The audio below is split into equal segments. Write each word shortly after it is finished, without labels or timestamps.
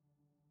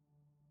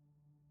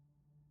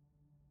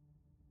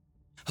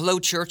Hello,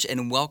 church,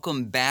 and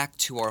welcome back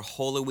to our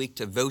Holy Week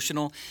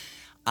Devotional.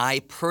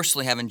 I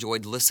personally have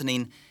enjoyed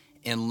listening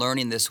and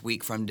learning this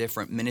week from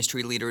different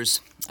ministry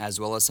leaders as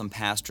well as some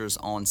pastors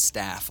on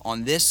staff.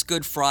 On this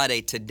Good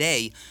Friday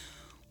today,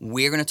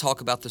 we're going to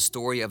talk about the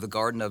story of the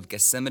Garden of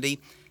Gethsemane.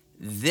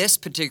 This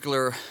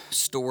particular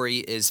story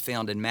is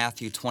found in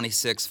Matthew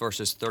 26,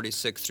 verses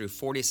 36 through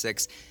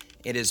 46.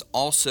 It is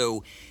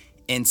also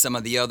in some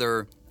of the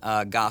other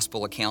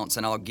gospel accounts,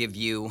 and I'll give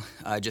you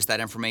just that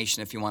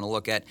information if you want to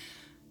look at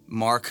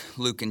Mark,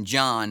 Luke, and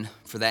John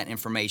for that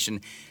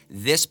information.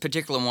 This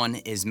particular one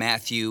is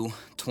Matthew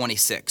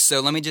 26. So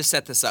let me just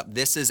set this up.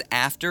 This is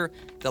after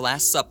the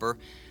Last Supper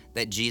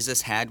that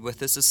Jesus had with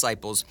his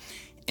disciples,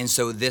 and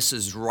so this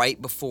is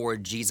right before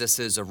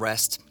Jesus'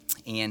 arrest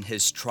and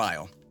his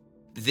trial.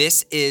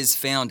 This is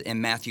found in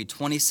Matthew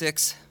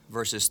 26,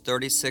 verses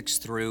 36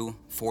 through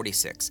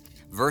 46.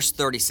 Verse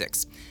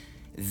 36,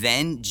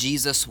 "Then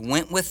Jesus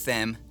went with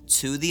them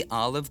to the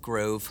olive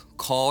grove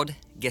called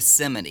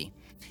Gethsemane,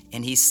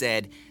 and he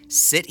said,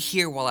 'Sit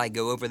here while I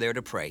go over there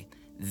to pray.'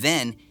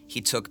 Then he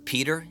took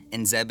Peter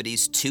and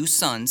Zebedee's two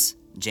sons,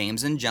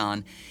 James and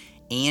John,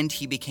 and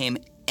he became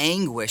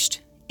anguished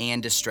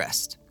and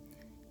distressed.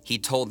 He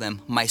told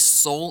them, 'My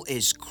soul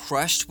is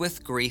crushed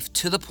with grief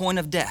to the point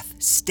of death.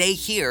 Stay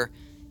here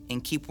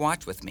and keep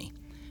watch with me.'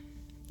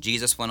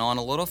 Jesus went on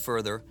a little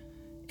further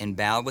and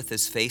bowed with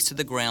his face to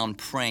the ground,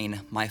 praying,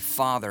 'My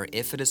Father,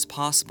 if it is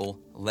possible,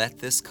 let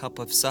this cup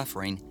of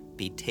suffering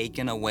be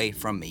taken away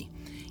from me.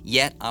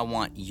 Yet I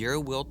want your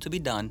will to be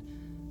done,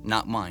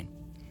 not mine.'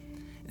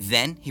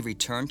 Then he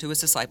returned to his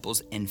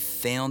disciples and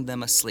found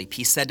them asleep.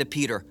 He said to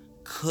Peter,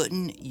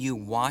 'Couldn't you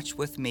watch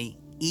with me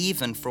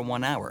even for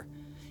 1 hour?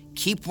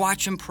 Keep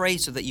watch and pray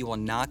so that you will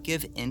not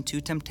give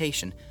into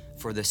temptation,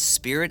 for the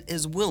spirit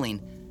is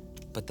willing,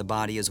 but the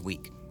body is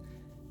weak.'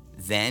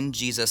 Then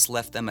Jesus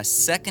left them a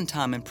second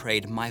time and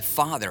prayed, 'My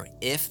Father,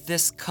 if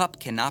this cup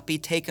cannot be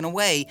taken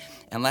away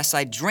unless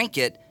I drink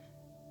it,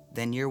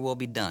 then your will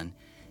be done.'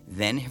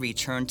 Then he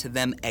returned to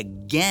them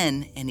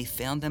again, and he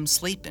found them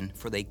sleeping,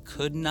 for they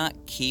could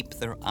not keep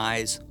their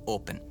eyes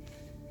open.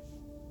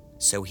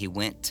 So he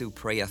went to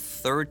pray a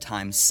third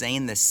time,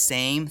 saying the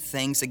same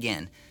things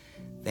again.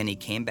 Then he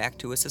came back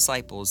to his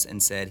disciples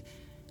and said,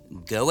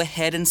 'Go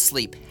ahead and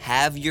sleep,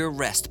 have your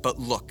rest. But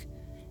look,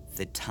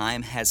 the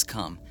time has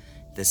come.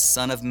 The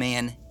Son of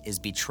Man is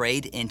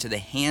betrayed into the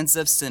hands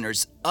of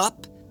sinners.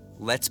 Up,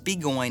 let's be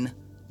going.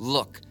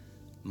 Look,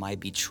 my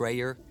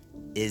betrayer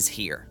is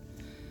here.'"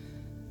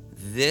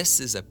 This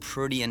is a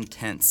pretty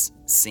intense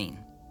scene.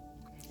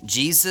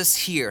 Jesus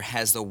here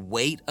has the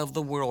weight of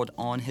the world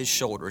on his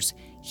shoulders.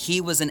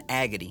 He was in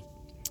agony.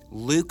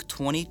 Luke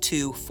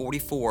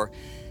 22:44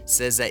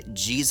 says that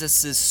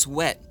Jesus'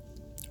 sweat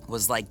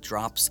was like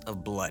drops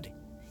of blood.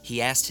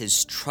 He asked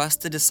his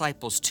trusted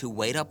disciples to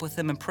wait up with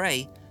him and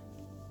pray,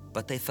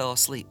 but they fell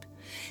asleep.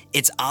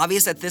 It's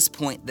obvious at this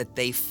point that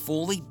they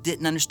fully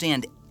didn't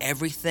understand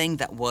everything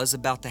that was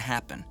about to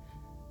happen.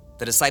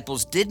 The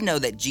disciples did know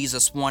that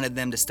Jesus wanted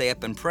them to stay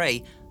up and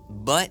pray,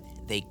 but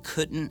they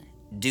couldn't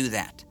do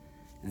that.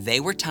 They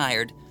were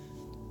tired,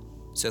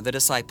 so the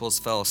disciples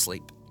fell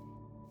asleep.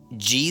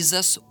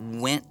 Jesus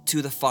went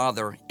to the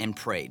Father and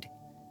prayed.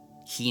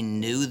 He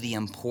knew the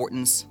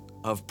importance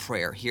of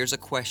prayer. Here's a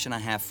question I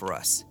have for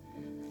us.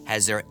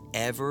 Has there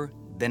ever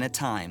been a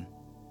time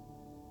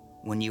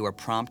when you were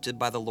prompted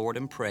by the Lord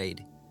and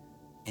prayed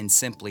and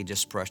simply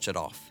just brushed it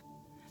off?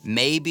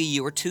 Maybe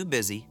you were too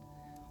busy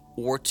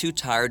or too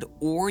tired,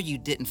 or you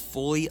didn't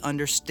fully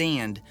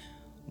understand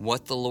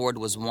what the Lord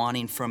was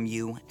wanting from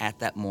you at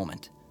that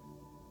moment.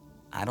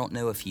 I don't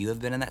know if you have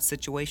been in that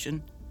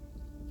situation,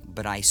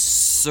 but I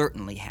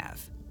certainly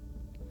have.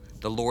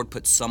 The Lord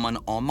put someone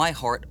on my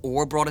heart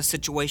or brought a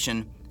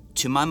situation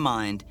to my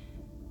mind,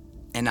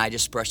 and I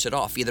just brushed it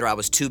off. Either I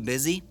was too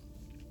busy,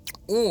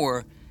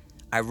 or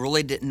I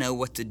really didn't know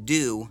what to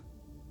do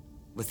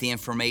with the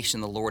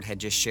information the Lord had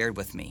just shared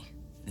with me.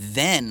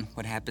 Then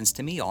what happens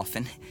to me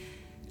often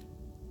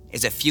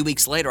is a few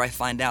weeks later I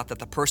find out that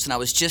the person I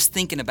was just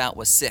thinking about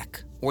was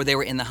sick, or they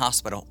were in the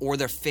hospital, or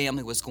their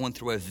family was going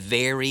through a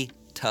very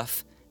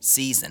tough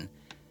season.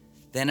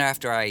 Then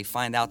after I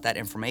find out that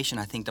information,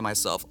 I think to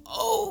myself,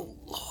 "Oh,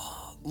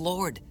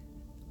 Lord,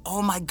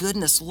 oh my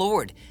goodness,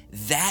 Lord,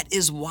 that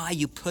is why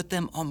you put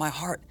them on my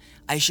heart.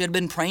 I should have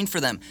been praying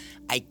for them.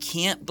 I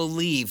can't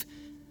believe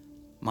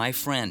my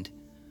friend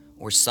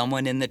or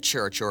someone in the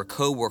church or a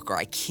coworker,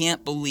 I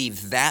can't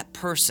believe that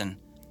person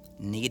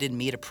needed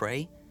me to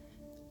pray."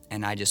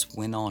 And I just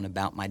went on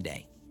about my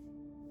day.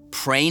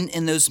 Praying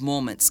in those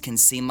moments can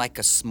seem like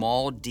a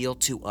small deal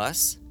to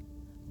us,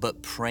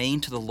 but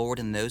praying to the Lord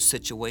in those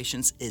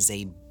situations is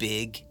a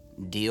big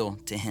deal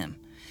to him.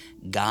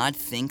 God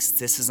thinks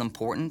this is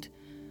important,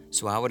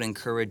 so I would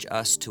encourage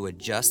us to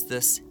adjust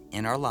this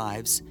in our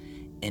lives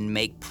and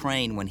make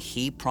praying when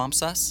he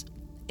prompts us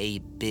a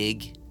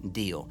big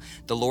deal.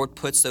 The Lord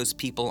puts those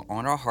people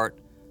on our heart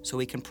so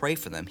we can pray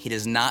for them. He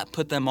does not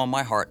put them on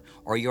my heart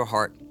or your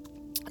heart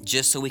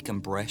just so we can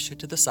brush it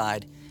to the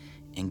side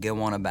and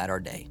go on about our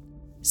day.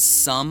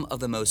 Some of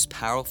the most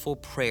powerful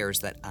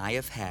prayers that I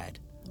have had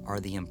are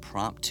the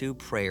impromptu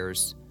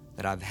prayers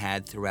that I've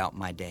had throughout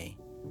my day.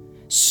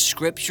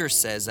 Scripture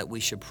says that we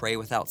should pray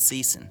without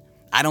ceasing.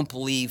 I don't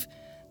believe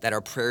that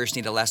our prayers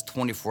need to last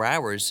 24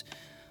 hours,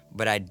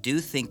 but I do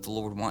think the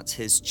Lord wants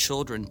His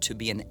children to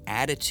be an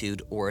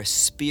attitude or a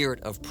spirit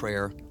of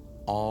prayer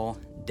all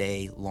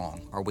day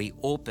long. Are we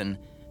open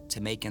to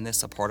making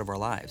this a part of our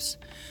lives?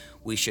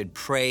 We should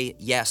pray,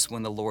 yes,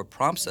 when the Lord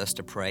prompts us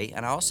to pray,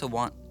 and I also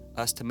want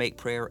us to make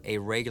prayer a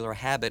regular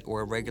habit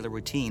or a regular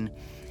routine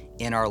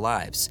in our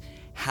lives.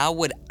 How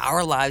would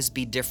our lives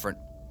be different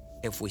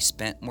if we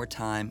spent more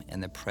time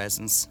in the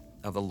presence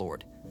of the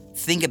Lord?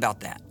 Think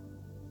about that.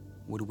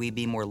 Would we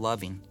be more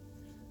loving,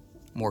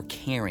 more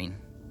caring,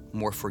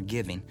 more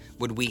forgiving?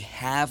 Would we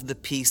have the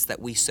peace that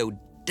we so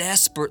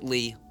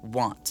desperately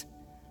want?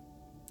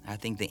 I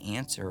think the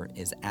answer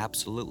is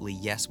absolutely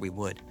yes, we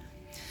would.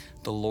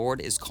 The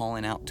Lord is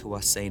calling out to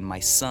us saying, my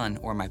son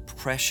or my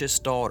precious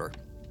daughter,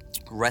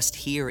 rest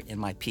here in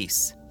my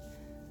peace.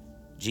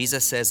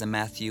 Jesus says in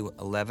Matthew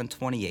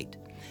 11:28,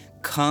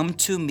 come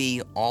to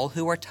me, all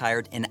who are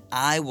tired, and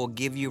I will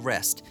give you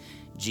rest.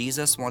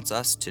 Jesus wants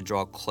us to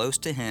draw close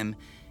to Him,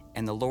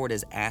 and the Lord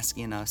is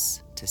asking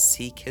us to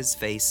seek His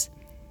face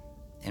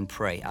and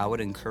pray. I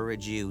would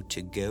encourage you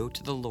to go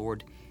to the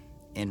Lord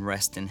and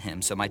rest in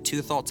Him. So my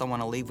two thoughts I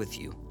want to leave with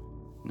you.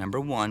 Number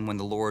one, when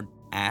the Lord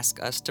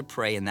asks us to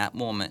pray in that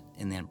moment,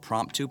 in the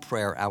impromptu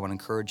prayer, I would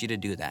encourage you to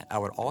do that. I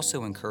would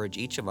also encourage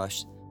each of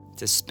us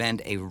to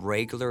spend a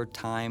regular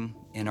time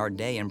in our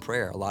day in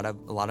prayer. A lot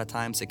of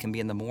times it can be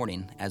in the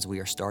morning as we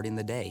are starting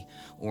the day,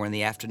 or in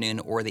the afternoon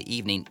or the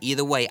evening.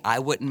 Either way, I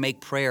wouldn't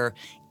make prayer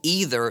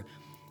either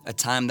a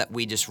time that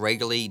we just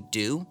regularly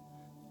do,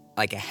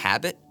 like a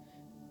habit,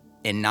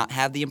 and not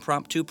have the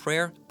impromptu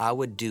prayer. I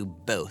would do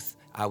both.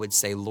 I would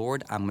say,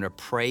 Lord, I'm going to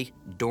pray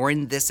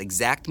during this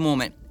exact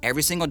moment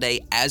every single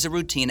day as a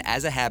routine,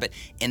 as a habit,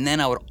 and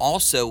then I would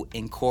also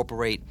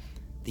incorporate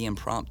the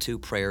impromptu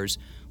prayers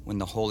when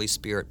the Holy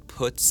Spirit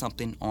puts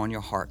something on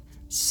your heart.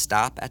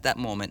 Stop at that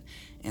moment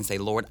and say,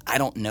 Lord, I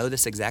don't know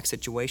this exact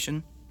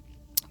situation,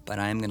 but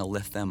I am going to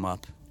lift them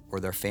up or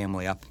their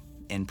family up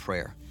in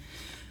prayer.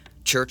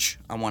 Church,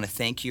 I want to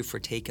thank you for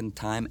taking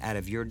time out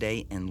of your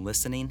day and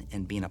listening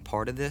and being a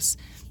part of this.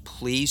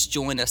 Please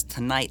join us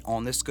tonight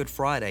on this Good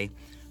Friday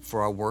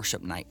for our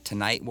worship night.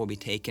 Tonight we'll be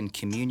taking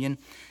communion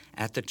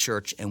at the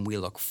church, and we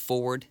look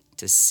forward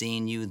to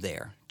seeing you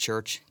there.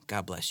 Church,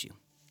 God bless you.